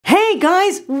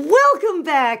guys, welcome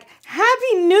back.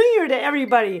 Happy New Year to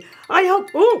everybody.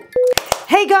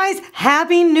 Hey guys,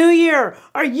 Happy New Year.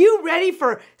 Are you ready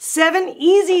for 7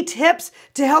 easy tips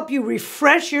to help you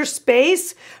refresh your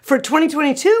space for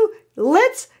 2022?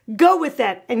 Let's go with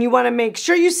that. And you want to make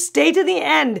sure you stay to the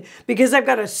end because I've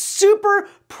got a super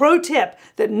pro tip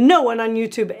that no one on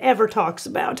YouTube ever talks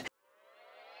about.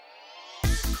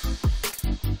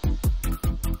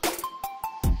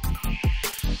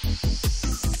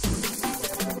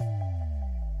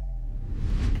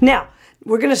 Now,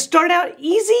 we're going to start out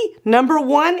easy. Number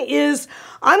 1 is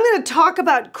I'm going to talk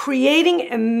about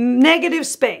creating a negative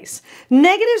space.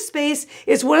 Negative space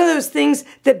is one of those things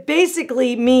that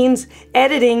basically means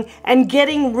editing and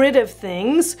getting rid of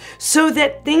things so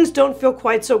that things don't feel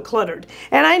quite so cluttered.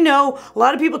 And I know a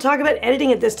lot of people talk about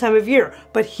editing at this time of year,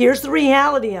 but here's the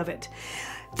reality of it.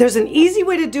 There's an easy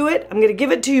way to do it. I'm going to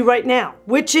give it to you right now,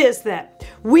 which is that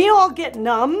we all get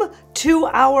numb to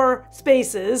our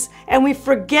spaces and we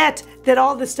forget that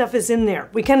all this stuff is in there.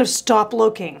 We kind of stop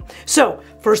looking. So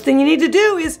first thing you need to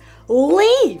do is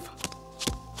leave.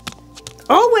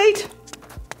 Oh, wait.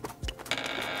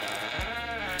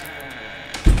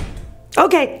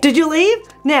 Okay, did you leave?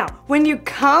 Now, when you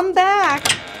come back,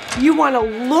 you want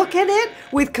to look at it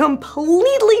with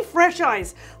completely fresh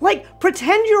eyes. Like,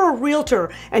 pretend you're a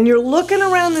realtor and you're looking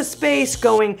around the space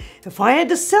going, if I had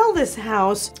to sell this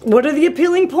house, what are the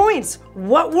appealing points?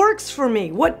 What works for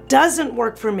me? What doesn't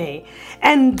work for me?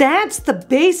 And that's the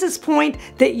basis point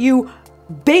that you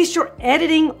base your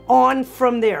editing on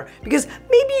from there, because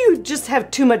maybe you just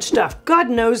have too much stuff. God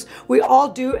knows we all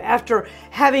do after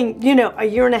having, a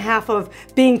year and a half of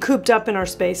being cooped up in our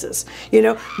spaces.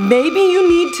 Maybe you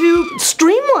need to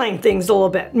streamline things a little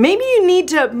bit. Maybe you need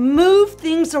to move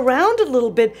things around a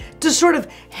little bit to sort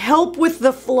of help with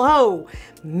the flow.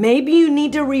 Maybe you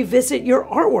need to revisit your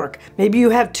artwork. Maybe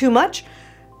you have too much.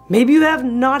 Maybe you have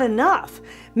not enough.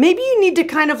 Maybe you need to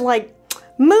kind of like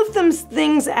move some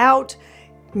things out.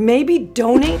 Maybe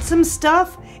donate some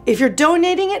stuff. If you're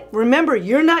donating it, remember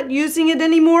you're not using it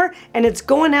anymore and it's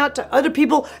going out to other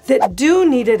people that do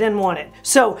need it and want it.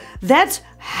 So that's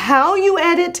how you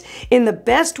edit in the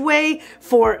best way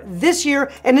for this year,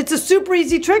 and it's a super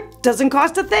easy trick, doesn't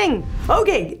cost a thing.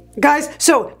 Okay, guys,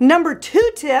 so number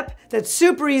 2 tip that's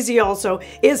super easy also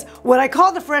is what I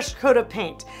call the fresh coat of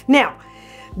paint. Now,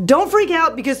 don't freak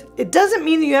out because it doesn't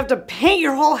mean that you have to paint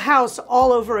your whole house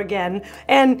all over again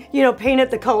and, paint it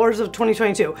the colors of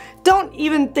 2022. Don't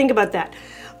even think about that.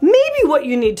 Maybe what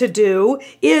you need to do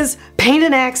is paint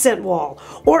an accent wall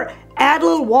or add a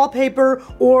little wallpaper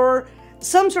or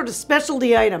some sort of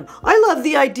specialty item. I love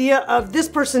the idea of this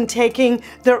person taking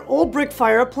their old brick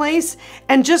fireplace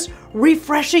and just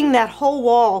refreshing that whole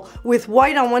wall with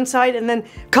white on one side and then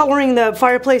coloring the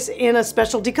fireplace in a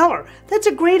specialty color. That's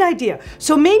a great idea.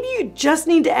 So maybe you just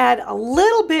need to add a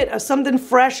little bit of something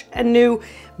fresh and new.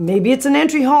 Maybe it's an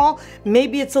entry hall,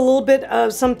 maybe it's a little bit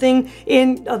of something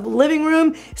in a living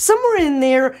room. Somewhere in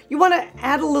there, you want to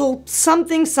add a little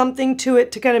something to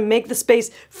it to kind of make the space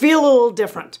feel a little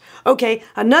different. Okay,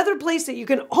 another place that you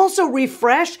can also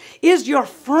refresh is your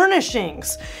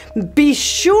furnishings. Be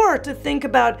sure to think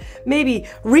about maybe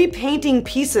repainting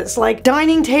pieces like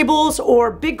dining tables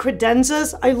or big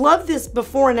credenzas. I love this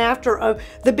before and after of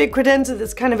the big credenza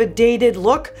that's kind of a dated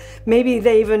look. Maybe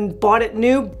they even bought it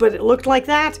new, but it looked like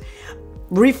that.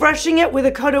 Refreshing it with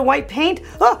a coat of white paint,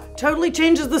 totally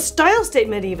changes the style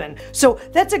statement even. So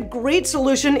that's a great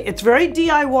solution. It's very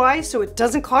DIY, so it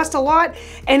doesn't cost a lot,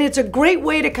 and it's a great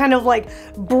way to kind of like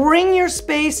bring your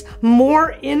space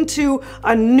more into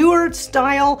a newer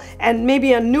style and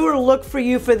maybe a newer look for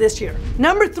you for this year.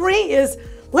 Number 3 is,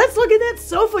 let's look at that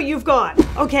sofa you've got.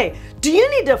 Okay, do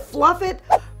you need to fluff it?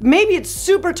 Maybe it's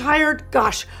super tired.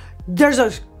 Gosh, there's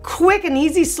a quick and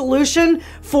easy solution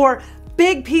for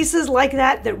big pieces like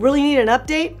that really need an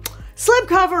update. Slip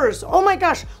covers. Oh my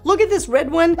gosh, look at this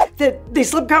red one that they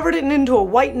slip covered it into a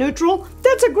white neutral.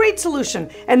 That's a great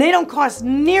solution, and they don't cost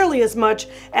nearly as much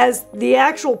as the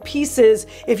actual pieces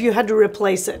if you had to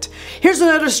replace it. Here's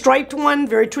another striped one,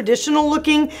 very traditional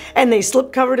looking, and they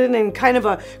slip covered it in kind of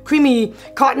a creamy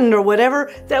cotton or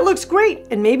whatever. That looks great,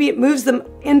 and maybe it moves them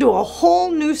into a whole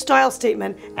new style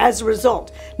statement as a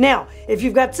result. Now, if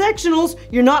you've got sectionals,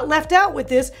 you're not left out with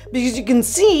this because you can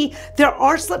see there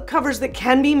are slip covers that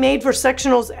can be made for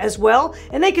sectionals as well,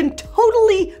 and they can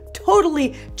totally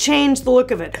change the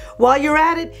look of it. While you're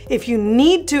at it, if you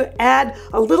need to add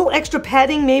a little extra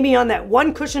padding maybe on that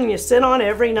one cushion you sit on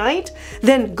every night,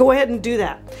 then go ahead and do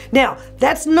that. Now,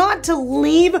 that's not to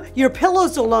leave your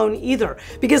pillows alone either,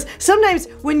 because sometimes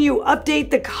when you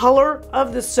update the color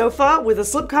of the sofa with a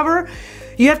slipcover,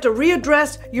 You have to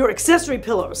readdress your accessory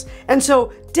pillows. And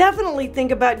so definitely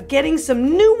think about getting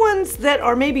some new ones that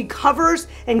are maybe covers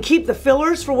and keep the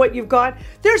fillers for what you've got.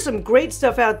 There's some great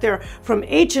stuff out there from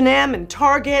H&M and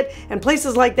Target and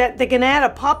places like that. They can add a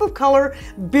pop of color,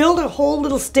 build a whole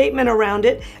little statement around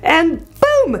it, and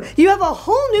boom, you have a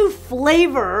whole new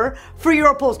flavor for your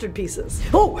upholstered pieces.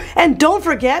 Oh, and don't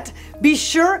forget, be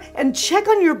sure and check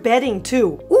on your bedding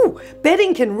too. Ooh,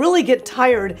 bedding can really get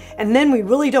tired and then we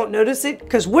really don't notice it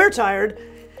because we're tired.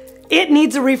 It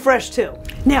needs a refresh too.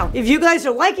 Now, if you guys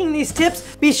are liking these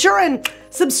tips, be sure and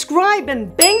subscribe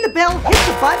and bang the bell, hit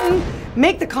the button,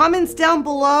 make the comments down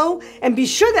below, and be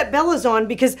sure that bell is on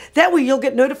because that way you'll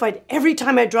get notified every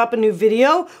time I drop a new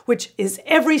video, which is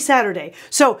every Saturday.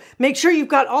 So make sure you've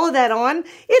got all of that on.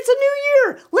 It's a new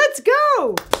year, let's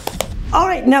go! All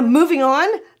right, now moving on,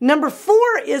 number 4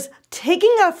 is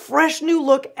taking a fresh new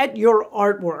look at your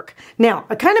artwork. Now,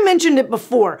 I kind of mentioned it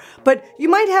before, but you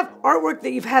might have artwork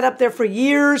that you've had up there for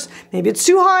years. Maybe it's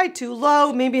too high, too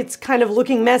low, maybe it's kind of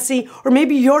looking messy, or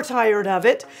maybe you're tired of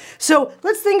it. So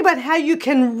let's think about how you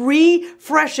can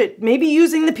refresh it, maybe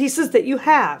using the pieces that you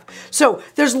have. So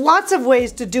there's lots of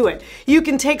ways to do it. You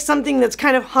can take something that's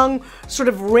kind of hung sort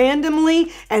of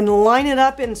randomly and line it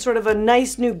up in sort of a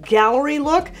nice new gallery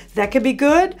look. That could be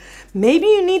good. Maybe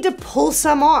you need to pull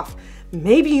some off.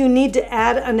 Maybe you need to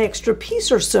add an extra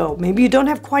piece or so. Maybe you don't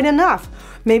have quite enough.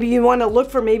 Maybe you want to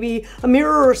look for maybe a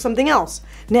mirror or something else.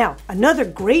 Now, another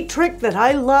great trick that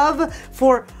I love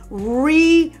for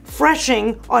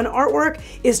refreshing on artwork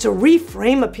is to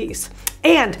reframe a piece.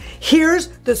 And here's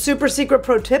the super secret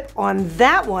pro tip on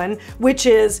that one, which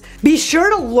is be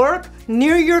sure to lurk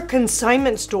near your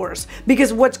consignment stores,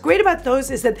 because what's great about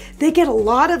those is that they get a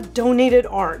lot of donated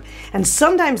art. And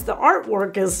sometimes the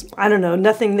artwork is, I don't know,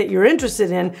 nothing that you're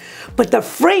interested in, but the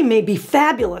frame may be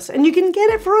fabulous and you can get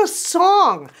it for a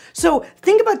song. So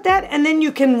think about that, and then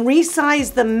you can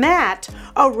resize the mat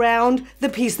around the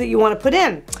piece that you want to put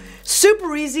in.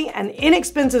 Super easy and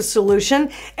inexpensive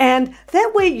solution, and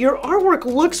that way your artwork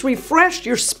looks refreshed,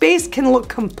 your space can look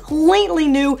completely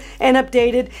new and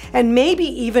updated, and maybe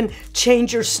even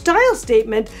change your style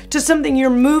statement to something you're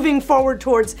moving forward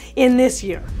towards in this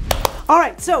year. All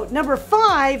right, so number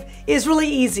 5 is really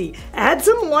easy. Add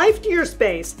some life to your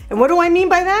space. And what do I mean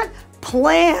by that?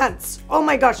 Plants. Oh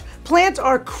my gosh, plants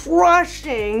are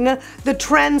crushing the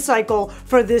trend cycle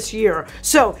for this year.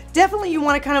 So definitely you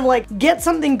want to kind of like get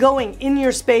something going in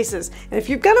your spaces. And if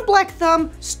you've got a black thumb,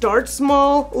 start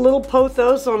small, a little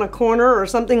pothos on a corner or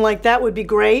something like that would be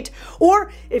great.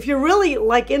 Or if you're really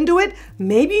like into it,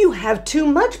 maybe you have too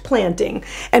much planting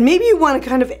and maybe you want to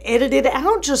kind of edit it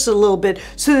out just a little bit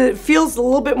so that it feels a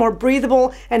little bit more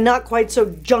breathable and not quite so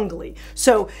jungly.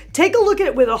 So take a look at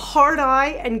it with a hard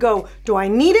eye and go, do I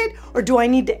need it or do I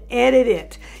need to edit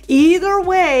it? Either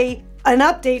way, an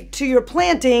update to your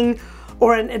planting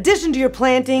or an addition to your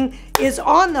planting is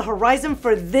on the horizon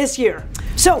for this year.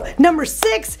 So number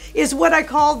 6 is what I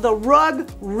call the rug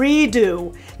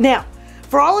redo. Now,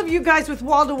 for all of you guys with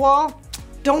wall-to-wall,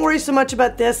 don't worry so much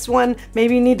about this one.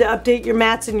 Maybe you need to update your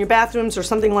mats in your bathrooms or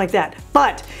something like that.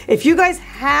 But if you guys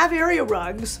have area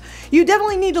rugs, you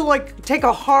definitely need to like take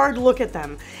a hard look at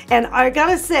them. And I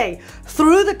gotta say,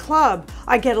 through the club,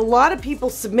 I get a lot of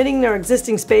people submitting their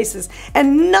existing spaces,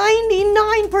 and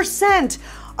 99%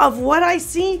 of what I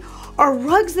see are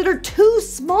rugs that are too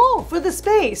small for the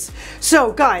space.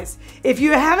 So guys, if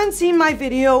you haven't seen my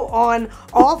video on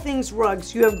all things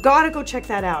rugs, you have got to go check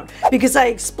that out, because I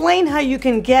explain how you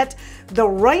can get the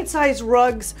right size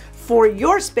rugs for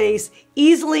your space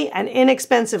easily and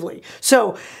inexpensively.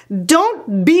 So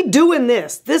don't be doing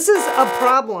this. This is a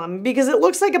problem because it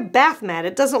looks like a bath mat.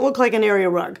 It doesn't look like an area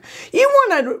rug. You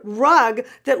want a rug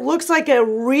that looks like a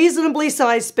reasonably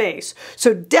sized space.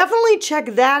 So definitely check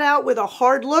that out with a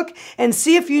hard look and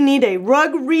see if you need a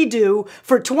rug redo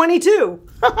for 22.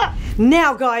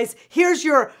 Now guys, here's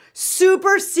your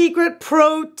super secret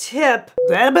pro tip.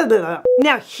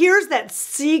 Now here's that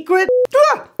secret.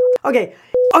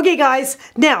 Okay guys,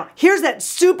 now here's that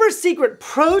super secret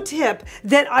pro tip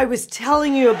that I was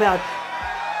telling you about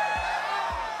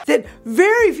that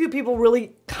very few people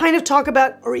really kind of talk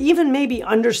about or even maybe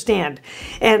understand.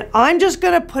 And I'm just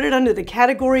gonna put it under the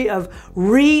category of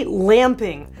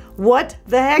relamping. What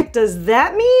the heck does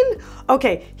that mean?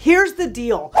 Okay, here's the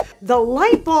deal. The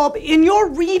light bulb in your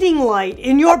reading light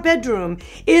in your bedroom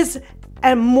is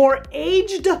a more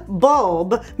aged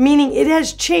bulb, meaning it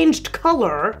has changed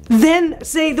color, than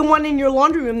say the one in your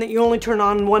laundry room that you only turn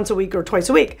on once a week or twice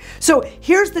a week. So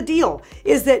here's the deal,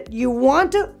 is that you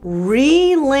want to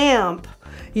relamp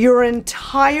your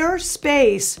entire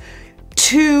space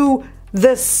to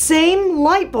the same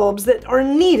light bulbs that are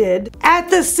needed at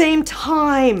the same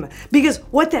time. Because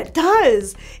what that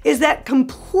does is that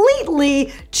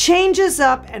completely changes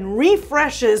up and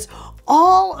refreshes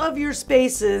all of your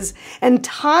spaces and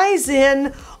ties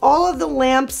in all of the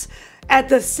lamps at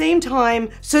the same time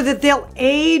so that they'll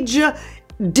age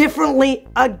differently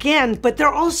again, but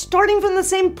they're all starting from the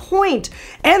same point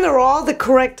and they're all the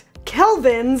correct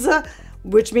kelvins,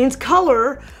 which means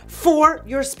color, for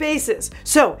your spaces.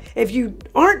 So if you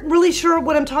aren't really sure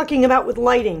what I'm talking about with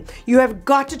lighting, you have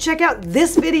got to check out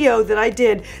this video that I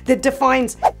did that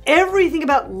defines everything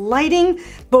about lighting,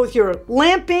 both your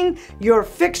lamping, your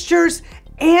fixtures,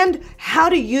 and how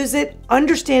to use it,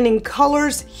 understanding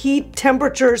colors, heat,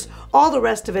 temperatures, all the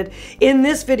rest of it in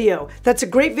this video. That's a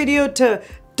great video to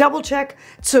double check,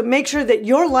 so make sure that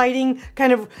your lighting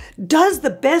kind of does the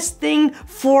best thing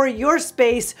for your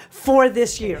space for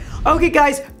this year. Okay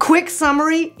guys, quick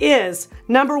summary is: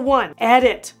 number 1,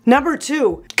 edit. Number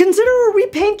 2, consider a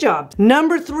repaint job.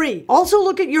 Number 3, also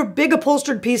look at your big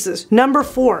upholstered pieces. Number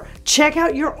 4, check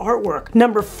out your artwork.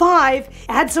 Number 5,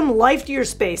 add some life to your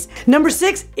space. Number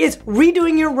 6 is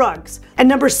redoing your rugs. And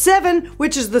number 7,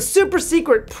 which is the super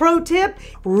secret pro tip,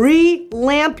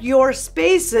 re-lamp your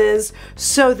spaces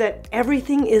so that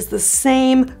everything is the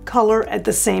same color at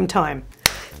the same time.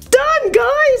 Done,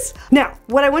 guys! Now,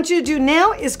 what I want you to do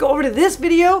now is go over to this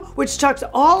video, which talks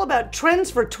all about trends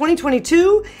for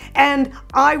 2022, and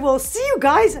I will see you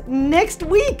guys next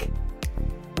week.